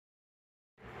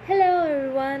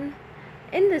everyone.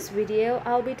 In this video,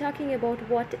 I'll be talking about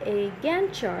what a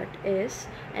Gantt chart is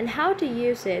and how to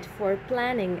use it for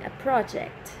planning a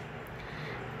project.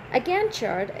 A Gantt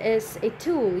chart is a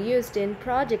tool used in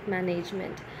project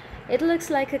management. It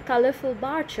looks like a colorful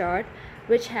bar chart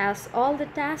which has all the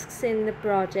tasks in the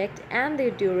project and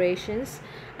their durations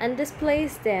and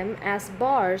displays them as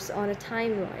bars on a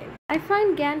timeline. I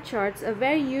find Gantt charts a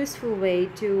very useful way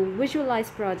to visualize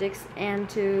projects and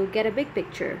to get a big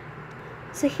picture.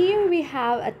 So here we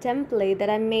have a template that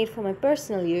I made for my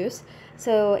personal use.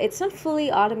 So it's not fully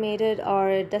automated or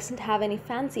it doesn't have any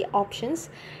fancy options.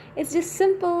 It's just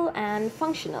simple and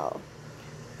functional.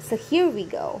 So here we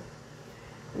go.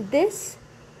 This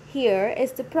here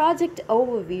is the project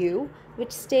overview,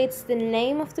 which states the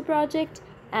name of the project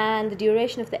and the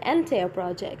duration of the entire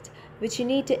project, which you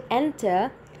need to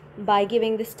enter by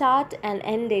giving the start and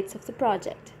end dates of the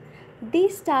project.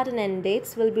 These start and end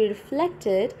dates will be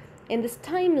reflected in this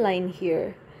timeline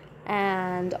here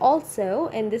and also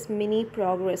in this mini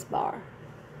progress bar.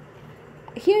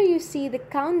 Here you see the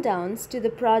countdowns to the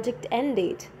project end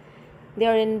date. They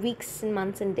are in weeks and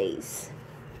months and days.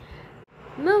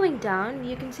 Moving down,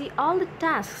 you can see all the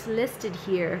tasks listed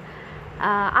here.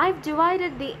 I've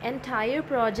divided the entire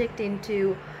project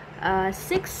into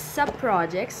 6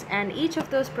 sub-projects, and each of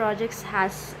those projects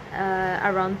has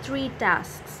around 3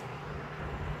 tasks.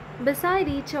 Beside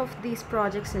each of these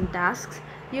projects and tasks,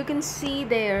 you can see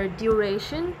their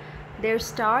duration, their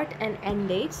start and end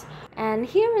dates. And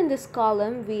here in this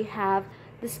column, we have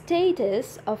the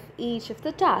status of each of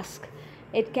the tasks.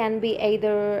 It can be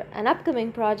either an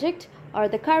upcoming project or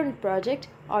the current project,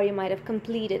 or you might have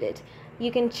completed it.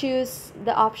 You can choose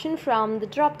the option from the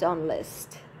drop-down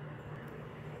list.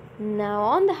 Now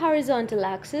on the horizontal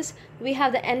axis, we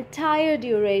have the entire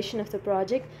duration of the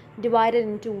project divided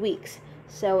into weeks.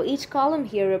 So each column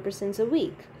here represents a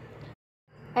week.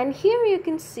 And here you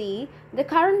can see the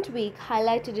current week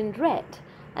highlighted in red,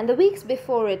 and the weeks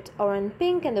before it are in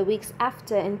pink and the weeks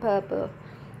after in purple.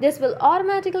 This will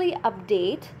automatically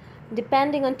update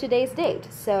depending on today's date.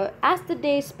 So as the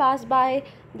days pass by,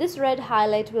 this red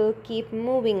highlight will keep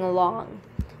moving along.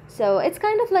 So it's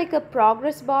kind of like a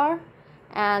progress bar,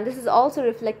 and this is also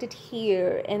reflected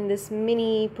here in this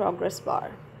mini progress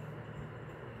bar.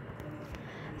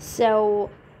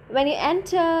 So when you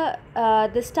enter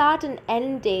the start and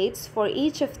end dates for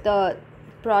each of the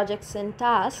projects and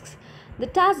tasks, the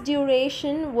task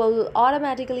duration will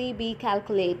automatically be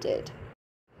calculated.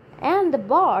 And the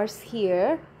bars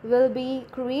here will be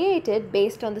created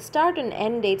based on the start and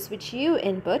end dates which you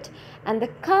input, and the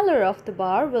color of the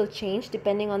bar will change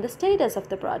depending on the status of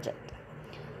the project.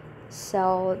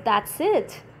 So that's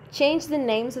it. Change the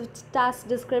names of task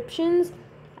descriptions,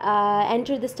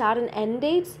 enter the start and end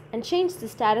dates, and change the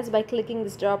status by clicking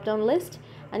this drop-down list,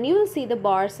 and you will see the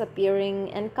bars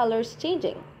appearing and colors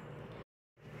changing.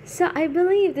 So I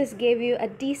believe this gave you a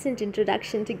decent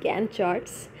introduction to Gantt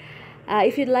charts.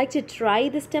 If you'd like to try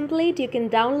this template, you can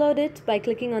download it by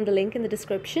clicking on the link in the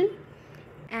description.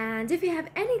 And if you have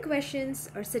any questions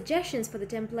or suggestions for the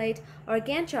template or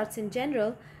Gantt charts in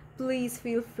general, please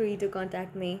feel free to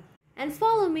contact me. And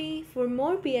follow me for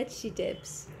more PhD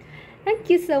tips. Thank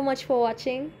you so much for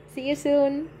watching. See you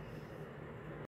soon.